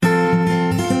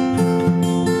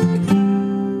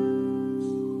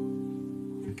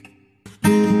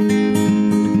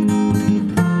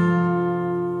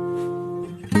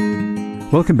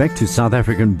Welcome back to South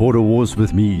African Border Wars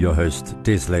with me, your host,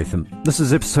 Des Latham. This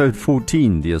is episode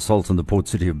 14, the assault on the port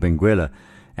city of Benguela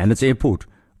and its airport,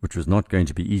 which was not going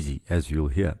to be easy, as you'll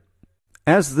hear.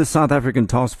 As the South African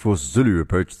Task Force Zulu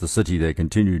approached the city, they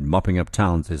continued mopping up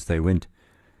towns as they went.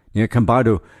 Near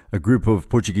Cambados, a group of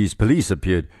Portuguese police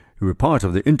appeared who were part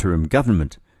of the interim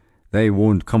government. They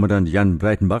warned Commandant Jan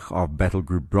Breitenbach of Battle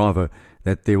Group Bravo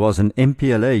that there was an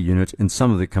MPLA unit in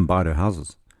some of the Cambados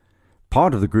houses.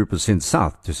 Part of the group was sent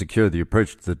south to secure the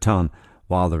approach to the town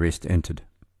while the rest entered.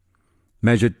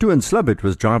 Major Tuan Slubbert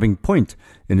was driving point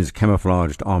in his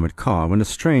camouflaged armoured car when a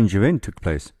strange event took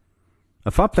place.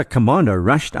 A FAPLA commander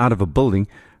rushed out of a building,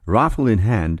 rifle in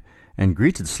hand, and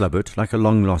greeted Slubbert like a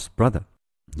long-lost brother.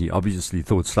 He obviously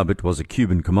thought Slubbert was a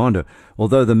Cuban commander,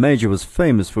 although the major was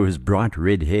famous for his bright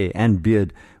red hair and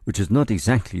beard, which is not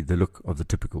exactly the look of the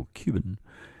typical Cuban.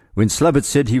 When Slubbert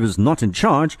said he was not in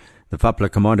charge, the FAPLA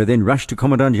commander then rushed to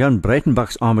Commandant Jan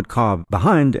Breitenbach's armoured car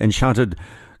behind and shouted,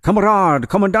 "Camarade,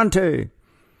 Commandante!"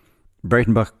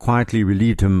 Breitenbach quietly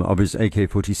relieved him of his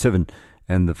AK-47,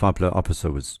 and the FAPLA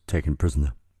officer was taken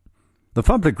prisoner. The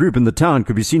FAPLA group in the town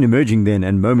could be seen emerging then,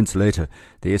 and moments later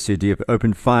the SADF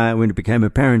opened fire when it became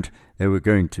apparent they were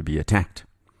going to be attacked.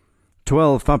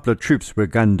 12 FAPLA troops were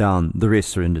gunned down, the rest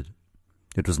surrendered.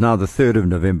 It was now the 3rd of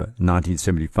November,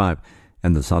 1975,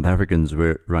 and the South Africans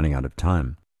were running out of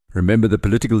time. Remember, the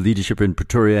political leadership in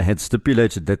Pretoria had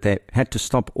stipulated that they had to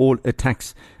stop all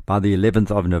attacks by the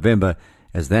 11th of November,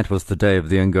 as that was the day of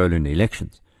the Angolan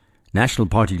elections. National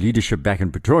Party leadership back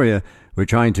in Pretoria were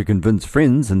trying to convince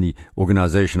friends in the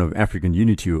Organisation of African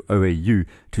Unity, or OAU,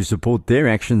 to support their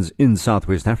actions in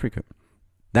Southwest Africa.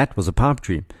 That was a pipe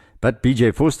dream, but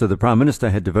B.J. Vorster, the Prime Minister,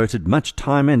 had devoted much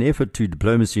time and effort to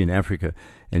diplomacy in Africa,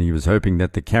 and he was hoping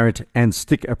that the carrot and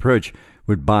stick approach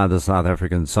would buy the South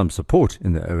Africans some support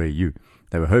in the OAU.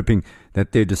 They were hoping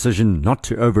that their decision not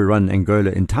to overrun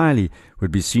Angola entirely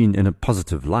would be seen in a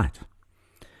positive light.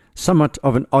 Somewhat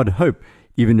of an odd hope,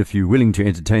 even if you're willing to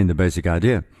entertain the basic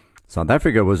idea. South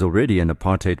Africa was already an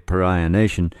apartheid pariah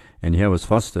nation, and here was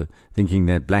Vorster thinking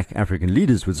that black African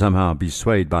leaders would somehow be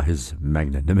swayed by his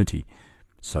magnanimity.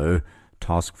 So,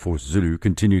 Task Force Zulu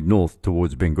continued north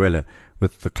towards Benguela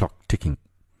with the clock ticking.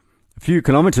 A few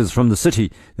kilometers from the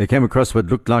city, they came across what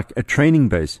looked like a training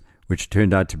base, which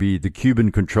turned out to be the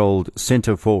Cuban-controlled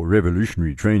Center for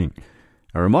Revolutionary Training.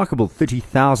 A remarkable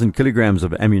 30,000 kilograms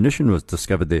of ammunition was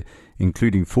discovered there,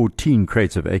 including 14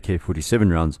 crates of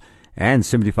AK-47 rounds and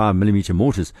 75mm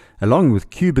mortars, along with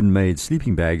Cuban-made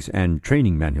sleeping bags and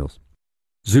training manuals.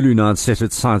 Zulu now set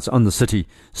its sights on the city,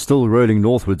 still rolling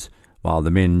northwards, while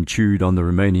the men chewed on the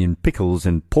Romanian pickles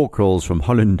and pork rolls from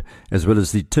Holland, as well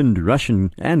as the tinned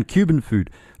Russian and Cuban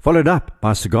food, followed up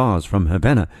by cigars from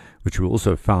Havana, which were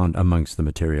also found amongst the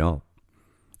material.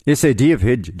 SADF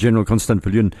head General Constant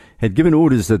Viljoen had given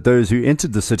orders that those who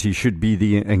entered the city should be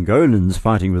the Angolans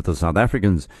fighting with the South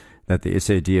Africans, that the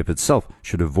SADF itself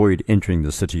should avoid entering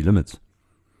the city limits.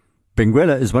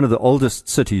 Benguela is one of the oldest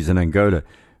cities in Angola,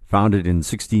 founded in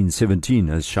 1617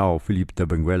 as João Philippe de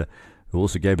Benguela, who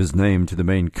also gave his name to the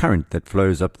main current that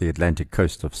flows up the Atlantic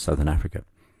coast of southern Africa.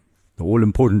 The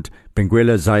all-important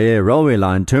Benguela-Zaire railway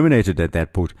line terminated at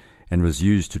that port and was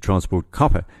used to transport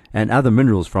copper and other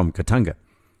minerals from Katanga.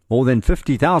 More than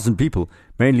 50,000 people,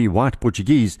 mainly white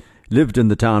Portuguese, lived in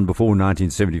the town before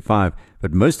 1975,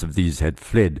 but most of these had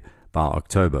fled by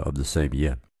October of the same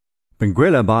year.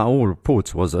 Benguela, by all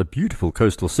reports, was a beautiful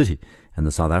coastal city, and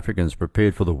the South Africans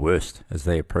prepared for the worst as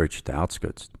they approached the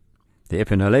outskirts. The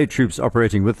FNLA troops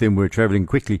operating with them were travelling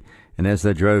quickly, and as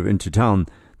they drove into town,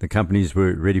 the companies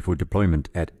were ready for deployment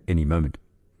at any moment.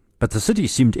 But the city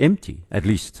seemed empty, at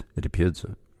least it appeared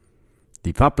so.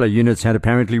 The FAPLA units had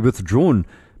apparently withdrawn,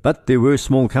 but there were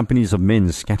small companies of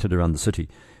men scattered around the city,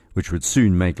 which would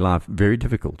soon make life very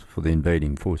difficult for the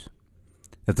invading force.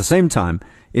 At the same time,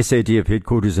 SADF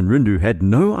headquarters in Rundu had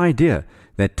no idea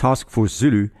that Task Force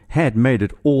Zulu had made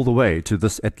it all the way to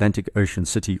this Atlantic Ocean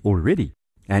city already,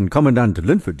 and Commandant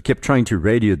Linford kept trying to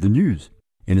radio the news.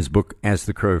 In his book As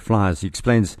the Crow Flies, he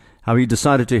explains how he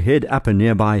decided to head up a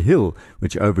nearby hill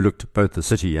which overlooked both the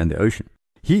city and the ocean.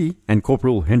 He and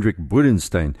Corporal Hendrik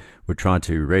Boedenstein would try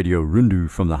to radio Rundu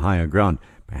from the higher ground.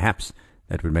 Perhaps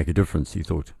that would make a difference, he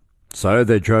thought. So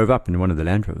they drove up in one of the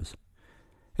Land Rovers.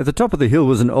 At the top of the hill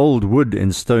was an old wood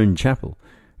and stone chapel.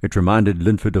 It reminded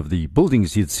Linford of the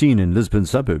buildings he had seen in Lisbon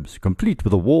suburbs, complete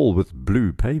with a wall with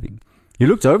blue paving. He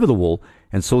looked over the wall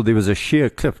and saw there was a sheer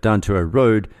cliff down to a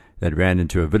road that ran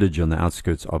into a village on the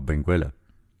outskirts of Benguela.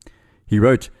 He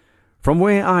wrote, "From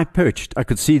where I perched, I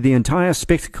could see the entire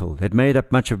spectacle that made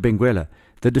up much of Benguela,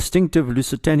 the distinctive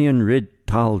Lusitanian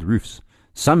red-tiled roofs,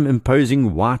 some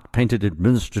imposing white-painted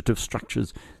administrative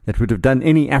structures that would have done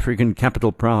any African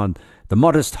capital proud, the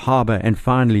modest harbour, and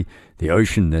finally the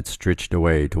ocean that stretched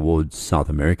away towards South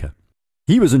America.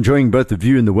 He was enjoying both the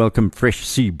view and the welcome fresh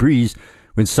sea breeze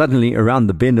when suddenly around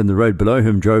the bend in the road below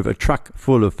him drove a truck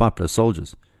full of Fapla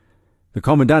soldiers. The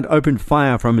commandant opened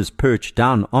fire from his perch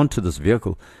down onto this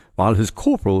vehicle, while his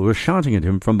corporal was shouting at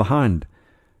him from behind.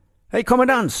 "Hey,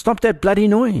 Commandant, stop that bloody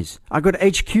noise. I got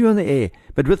HQ on the air,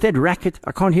 but with that racket,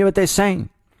 I can't hear what they're saying."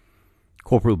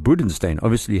 Corporal Bodenstein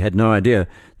obviously had no idea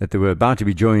that they were about to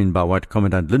be joined by what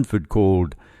Commandant Linford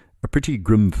called a pretty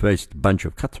grim-faced bunch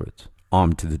of cutthroats,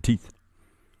 armed to the teeth.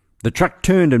 The truck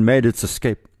turned and made its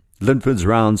escape, Linford's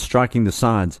rounds striking the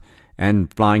sides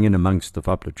and flying in amongst the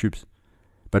Fapla troops.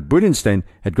 But Bodenstein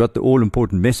had got the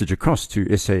all-important message across to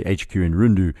SAHQ in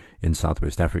Rundu in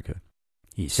southwest Africa.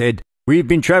 He said, "We've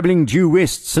been travelling due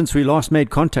west since we last made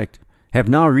contact. Have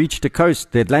now reached the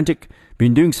coast, the Atlantic.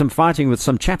 Been doing some fighting with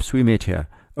some chaps we met here.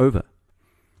 Over."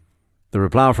 The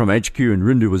reply from HQ in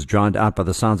Rundu was drowned out by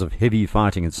the sounds of heavy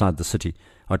fighting inside the city,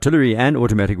 artillery and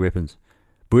automatic weapons.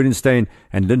 Bodenstein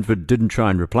and Linford didn't try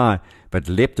and reply, but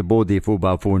leapt aboard their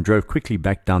 4x4 and drove quickly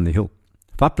back down the hill.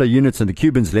 Fapla units and the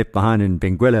Cubans left behind in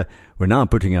Benguela were now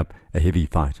putting up a heavy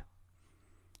fight.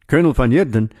 Colonel van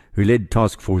Heerden, who led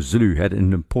Task Force Zulu, had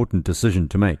an important decision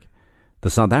to make. The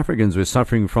South Africans were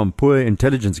suffering from poor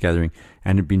intelligence gathering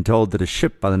and had been told that a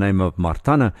ship by the name of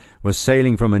Martana was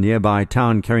sailing from a nearby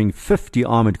town carrying 50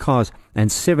 armoured cars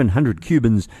and 700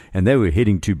 Cubans, and they were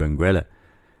heading to Benguela.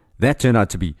 That turned out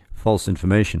to be false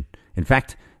information. In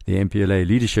fact, the MPLA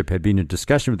leadership had been in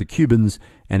discussion with the Cubans,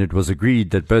 and it was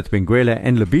agreed that both Benguela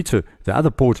and Lobito, the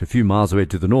other port a few miles away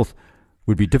to the north,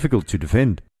 would be difficult to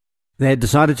defend. They had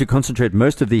decided to concentrate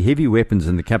most of the heavy weapons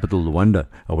in the capital Luanda,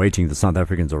 awaiting the South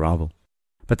Africans' arrival.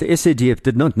 But the SADF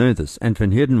did not know this, and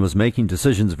Van Heerden was making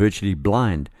decisions virtually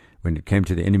blind when it came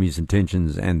to the enemy's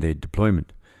intentions and their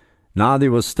deployment. Now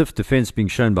there was stiff defence being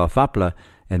shown by Fapla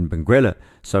and Benguela,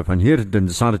 so Van Heerden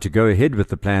decided to go ahead with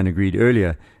the plan agreed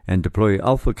earlier and deploy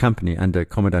Alpha Company under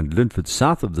Commandant Linford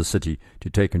south of the city to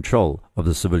take control of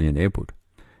the civilian airport.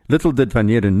 Little did Van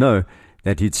Heerden know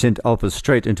that he'd sent Alpha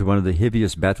straight into one of the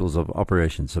heaviest battles of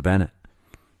Operation Savannah.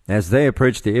 As they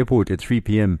approached the airport at 3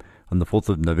 p.m. on the 4th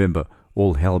of November,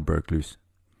 all hell broke loose.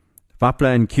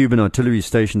 Fapla and Cuban artillery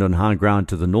stationed on high ground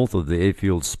to the north of the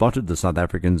airfield spotted the South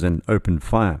Africans and opened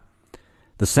fire.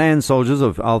 The sand soldiers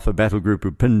of Alpha Battle Group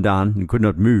were pinned down and could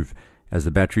not move, as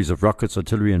the batteries of rockets,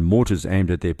 artillery and mortars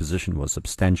aimed at their position was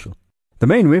substantial. The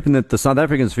main weapon that the South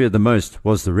Africans feared the most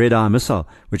was the Red Eye missile,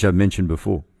 which I've mentioned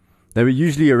before. They were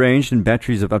usually arranged in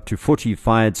batteries of up to 40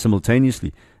 fired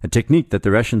simultaneously, a technique that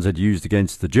the Russians had used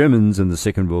against the Germans in the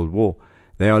Second World War.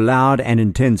 They are loud and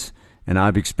intense, and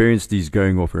I've experienced these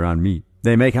going off around me.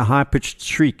 They make a high-pitched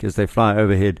shriek as they fly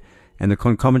overhead, and the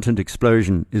concomitant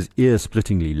explosion is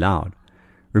ear-splittingly loud.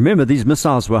 Remember, these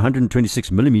missiles were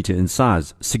 126mm in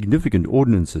size, significant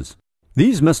ordnances.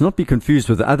 These must not be confused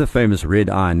with the other famous Red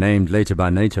Eye, named later by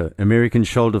NATO, American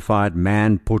Shoulder-Fired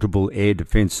Man-Portable Air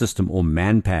Defense System, or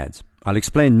MANPADS. I'll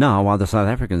explain now why the South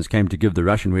Africans came to give the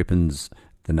Russian weapons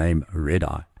the name Red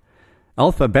Eye.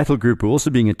 Alpha Battle Group were also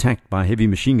being attacked by heavy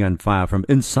machine gun fire from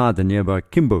inside the nearby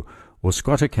Kimbo, or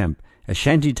squatter camp, a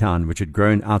shanty town which had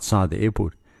grown outside the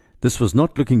airport. This was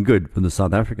not looking good for the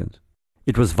South Africans.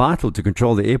 It was vital to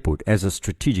control the airport as a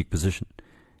strategic position.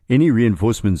 Any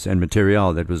reinforcements and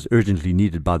material that was urgently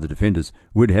needed by the defenders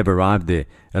would have arrived there,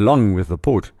 along with the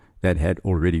port that had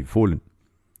already fallen.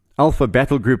 Alpha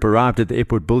Battle Group arrived at the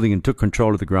airport building and took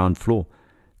control of the ground floor.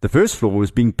 The first floor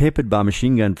was being peppered by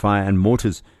machine gun fire and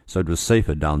mortars, so it was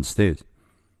safer downstairs.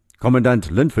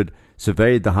 Commandant Linford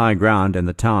surveyed the high ground and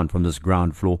the town from this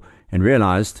ground floor and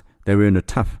realized they were in a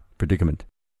tough predicament.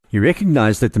 He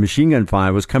recognized that the machine gun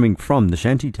fire was coming from the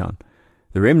shanty town.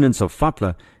 The remnants of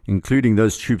Fapla, including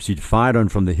those troops he'd fired on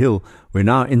from the hill, were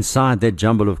now inside that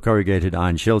jumble of corrugated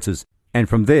iron shelters, and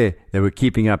from there they were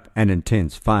keeping up an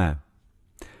intense fire.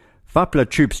 Fapla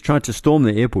troops tried to storm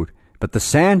the airport, but the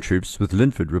sand troops with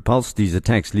Linford repulsed these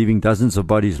attacks, leaving dozens of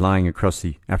bodies lying across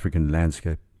the African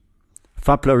landscape.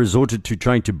 Fapla resorted to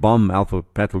trying to bomb Alpha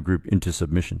Battle Group into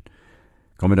submission.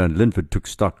 Commandant Linford took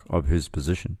stock of his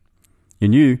position. He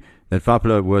knew that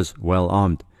Fapla was well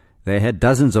armed. They had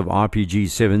dozens of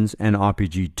RPG-7s and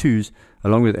RPG-2s,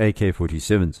 along with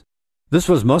AK-47s. This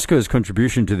was Moscow's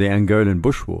contribution to the Angolan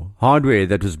Bush War, hardware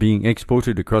that was being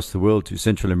exported across the world to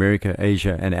Central America,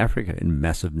 Asia, and Africa in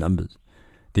massive numbers.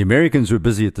 The Americans were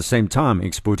busy at the same time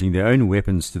exporting their own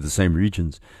weapons to the same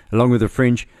regions, along with the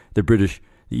French, the British,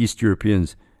 the East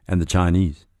Europeans, and the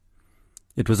Chinese.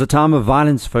 It was a time of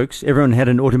violence, folks. Everyone had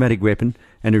an automatic weapon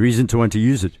and a reason to want to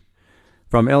use it.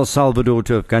 From El Salvador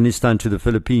to Afghanistan to the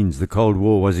Philippines, the Cold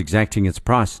War was exacting its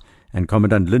price, and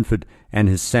Commandant Linford and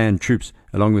his SAN troops,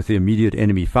 along with the immediate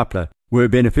enemy FAPLA, were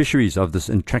beneficiaries of this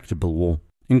intractable war.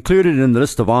 Included in the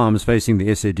list of arms facing the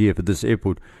SADF at this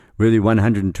airport were the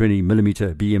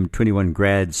 120mm BM-21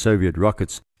 Grad Soviet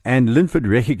rockets, and Linford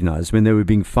recognized when they were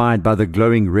being fired by the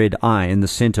glowing red eye in the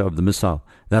center of the missile,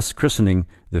 thus christening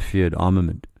the feared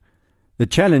armament. The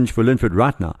challenge for Linford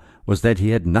right now was that he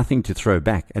had nothing to throw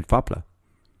back at FAPLA.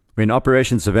 When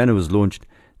Operation Savannah was launched,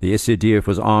 the SADF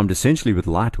was armed essentially with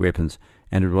light weapons,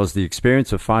 and it was the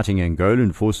experience of fighting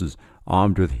Angolan forces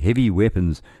armed with heavy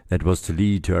weapons that was to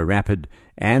lead to a rapid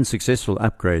and successful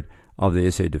upgrade of the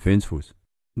SA Defence Force.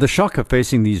 The shock of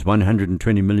facing these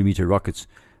 120mm rockets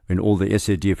when all the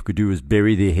SADF could do was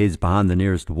bury their heads behind the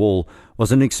nearest wall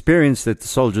was an experience that the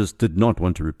soldiers did not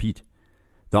want to repeat.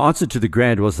 The answer to the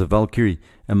Grad was the Valkyrie,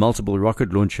 a multiple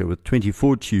rocket launcher with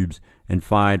 24 tubes and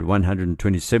fired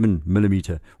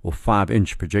 127mm or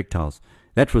 5-inch projectiles.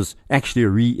 That was actually a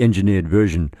re-engineered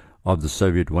version of the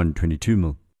Soviet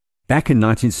 122mm. Back in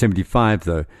 1975,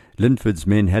 though, Linford's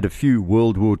men had a few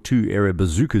World War II-era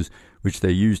bazookas which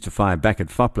they used to fire back at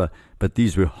FAPLA, but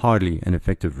these were hardly an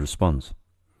effective response.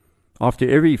 After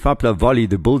every FAPLA volley,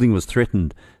 the building was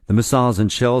threatened. The missiles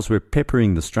and shells were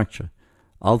peppering the structure.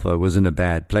 Alpha was in a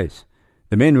bad place.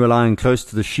 The men were lying close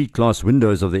to the sheet glass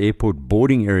windows of the airport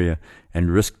boarding area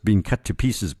and risked being cut to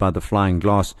pieces by the flying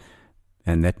glass,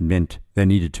 and that meant they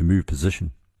needed to move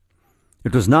position.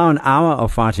 It was now an hour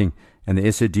of fighting, and the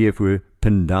SADF were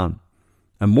pinned down.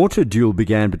 A mortar duel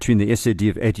began between the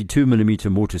SADF 82mm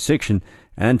mortar section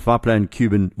and FAPLA and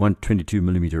Cuban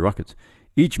 122mm rockets,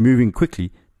 each moving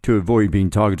quickly to avoid being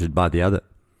targeted by the other.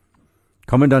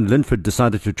 Commandant Linford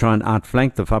decided to try and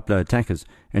outflank the FAPLA attackers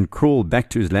and crawl back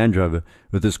to his Land Rover,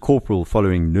 with his corporal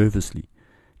following nervously.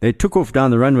 They took off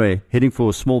down the runway, heading for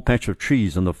a small patch of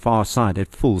trees on the far side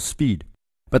at full speed.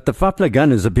 But the FAPLA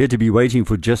gunners appeared to be waiting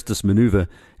for just this maneuver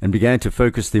and began to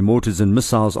focus their mortars and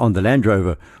missiles on the Land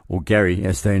Rover, or Gary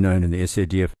as they are known in the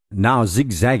SADF, now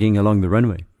zigzagging along the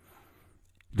runway.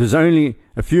 It was only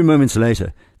a few moments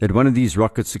later that one of these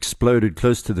rockets exploded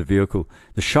close to the vehicle,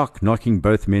 the shock knocking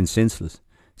both men senseless.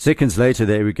 Seconds later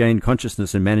they regained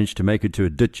consciousness and managed to make it to a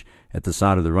ditch at the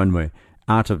side of the runway,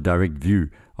 out of direct view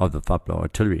of the FAPLA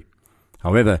artillery.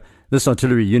 However, this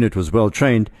artillery unit was well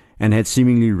trained and had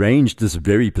seemingly ranged this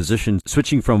very position,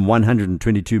 switching from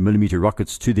 122mm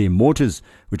rockets to their mortars,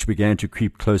 which began to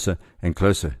creep closer and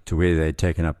closer to where they had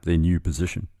taken up their new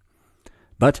position.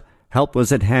 But help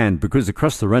was at hand, because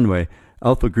across the runway,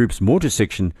 Alpha Group's mortar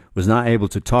section was now able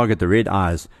to target the red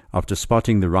eyes after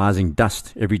spotting the rising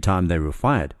dust every time they were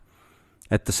fired.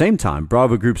 At the same time,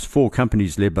 Bravo Group's 4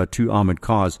 companies, led by 2 armored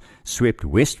cars, swept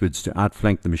westwards to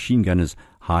outflank the machine gunners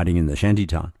hiding in the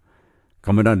shantytown.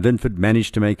 Commandant Linford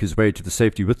managed to make his way to the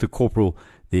safety with the corporal,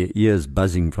 their ears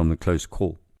buzzing from the close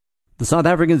call. The South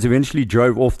Africans eventually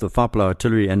drove off the FAPLA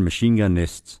artillery and machine gun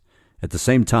nests. At the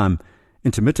same time,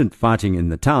 intermittent fighting in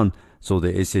the town saw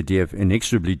the SADF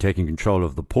inexorably taking control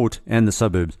of the port and the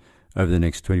suburbs over the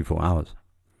next 24 hours.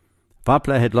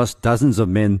 FAPLA had lost dozens of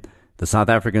men. The South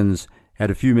Africans had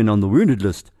a few men on the wounded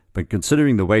list, but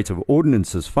considering the weight of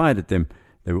ordnances fired at them,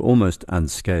 they were almost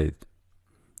unscathed.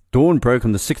 Dawn broke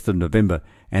on the 6th of November,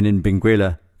 and in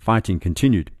Benguela, fighting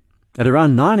continued. At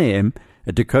around 9 a.m.,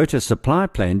 a Dakota supply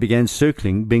plane began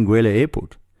circling Benguela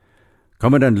Airport.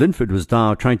 Commandant Linford was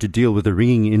now trying to deal with the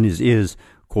ringing in his ears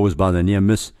caused by the near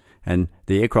miss, and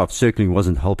the aircraft circling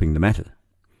wasn't helping the matter.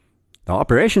 The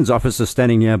operations officer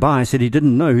standing nearby said he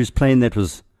didn't know whose plane that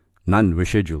was. None were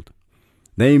scheduled.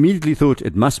 They immediately thought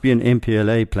it must be an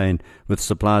MPLA plane with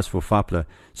supplies for FAPLA,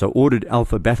 so ordered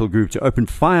Alpha Battle Group to open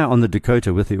fire on the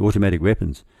Dakota with their automatic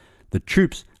weapons. The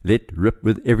troops let rip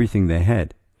with everything they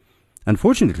had.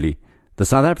 Unfortunately, the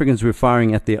South Africans were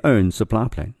firing at their own supply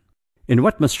plane. In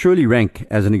what must surely rank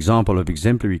as an example of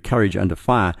exemplary courage under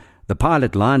fire, the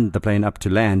pilot lined the plane up to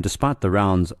land despite the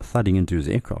rounds thudding into his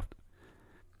aircraft.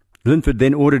 Linford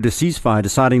then ordered a ceasefire,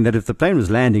 deciding that if the plane was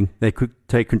landing, they could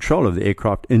take control of the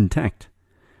aircraft intact.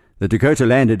 The Dakota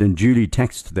landed and duly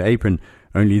taxed to the apron.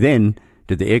 Only then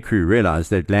did the aircrew realize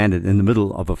they'd landed in the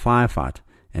middle of a firefight,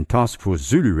 and Task Force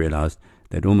Zulu realized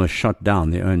they'd almost shot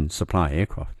down their own supply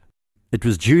aircraft. It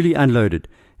was duly unloaded,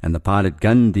 and the pilot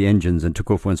gunned the engines and took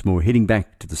off once more, heading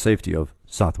back to the safety of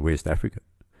Southwest Africa.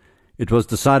 It was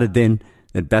decided then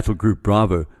that Battle Group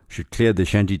Bravo should clear the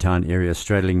shantytown area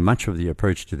straddling much of the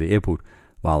approach to the airport,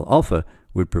 while Alpha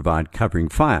would provide covering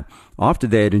fire. After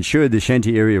they had ensured the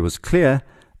shanty area was clear,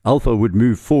 Alpha would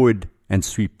move forward and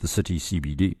sweep the city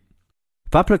CBD.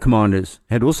 FAPLA commanders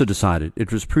had also decided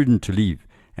it was prudent to leave,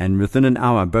 and within an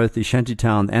hour both the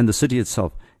shantytown and the city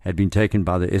itself had been taken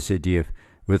by the SADF,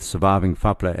 with surviving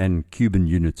FAPLA and Cuban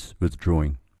units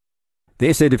withdrawing.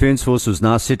 The SA Defence Force was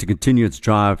now set to continue its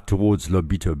drive towards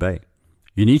Lobito Bay.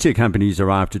 UNITA companies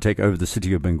arrived to take over the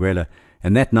city of Benguela,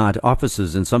 and that night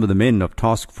officers and some of the men of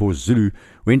Task Force Zulu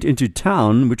went into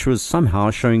town, which was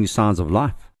somehow showing signs of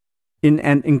life. In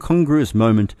an incongruous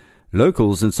moment,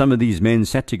 locals and some of these men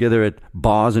sat together at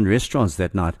bars and restaurants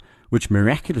that night, which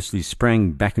miraculously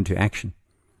sprang back into action.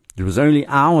 It was only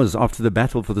hours after the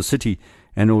battle for the city,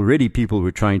 and already people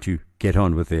were trying to get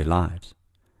on with their lives.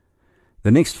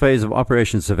 The next phase of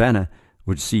Operation Savannah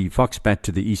would see Foxbat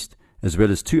to the east, as well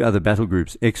as two other battle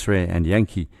groups, X-Ray and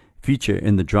Yankee, feature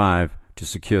in the drive to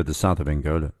secure the south of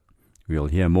Angola. We'll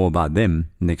hear more about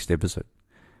them next episode.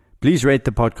 Please rate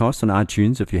the podcast on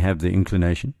iTunes if you have the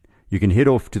inclination. You can head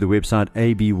off to the website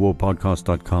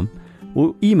abwarpodcast.com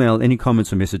or email any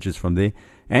comments or messages from there,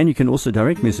 and you can also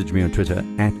direct message me on Twitter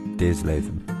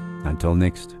 @DesLatham. Until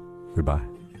next,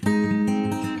 goodbye.